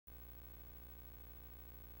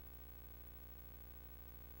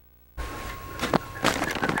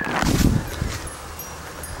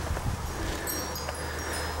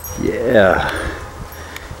Yeah.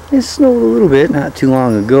 It snowed a little bit not too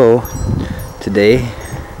long ago today.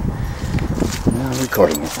 Now I'm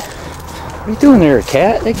recording it. What are you doing there,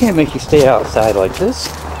 cat? They can't make you stay outside like this.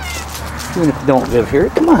 Even if you don't live here.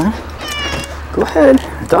 Come on. Go ahead.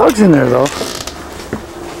 The dog's in there though.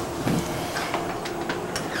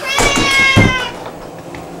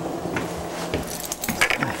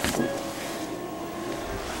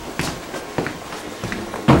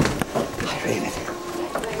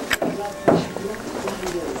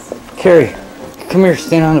 Kari, come here,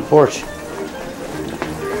 stand on the porch.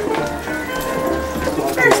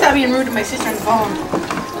 Better stop being rude to my sister on the phone.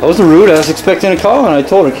 I wasn't rude, I was expecting a call and I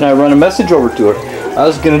told her, can I run a message over to her? I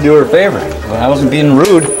was gonna do her a favor, but I wasn't being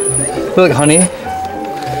rude. Look, honey.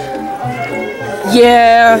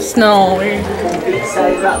 Yeah, snow. We're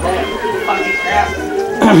excited about that fucking crap.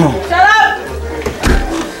 Shut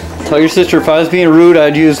up! Tell your sister if I was being rude,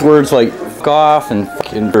 I'd use words like f off and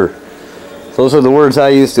fucking her. Those are the words I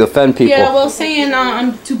use to offend people. Yeah, well, saying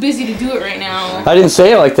I'm too busy to do it right now. I didn't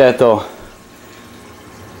say it like that though.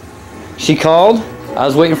 She called. I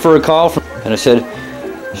was waiting for a call from, and I said,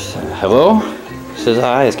 hello? She says,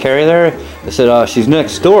 hi, is Kari there? I said, she's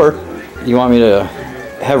next door. You want me to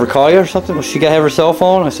have her call you or something? Well, she got to have her cell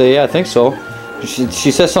phone? I said, yeah, I think so.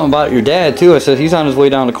 She said something about your dad too. I said, he's on his way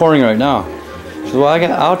down to Corning right now. She said, well,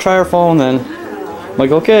 I'll try her phone then. I'm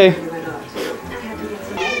like, okay.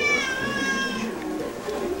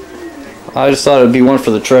 I just thought it'd be one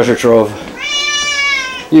for the treasure trove.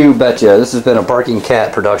 You betcha. This has been a barking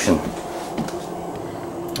cat production.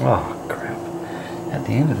 Oh, crap. At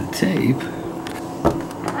the end of the tape.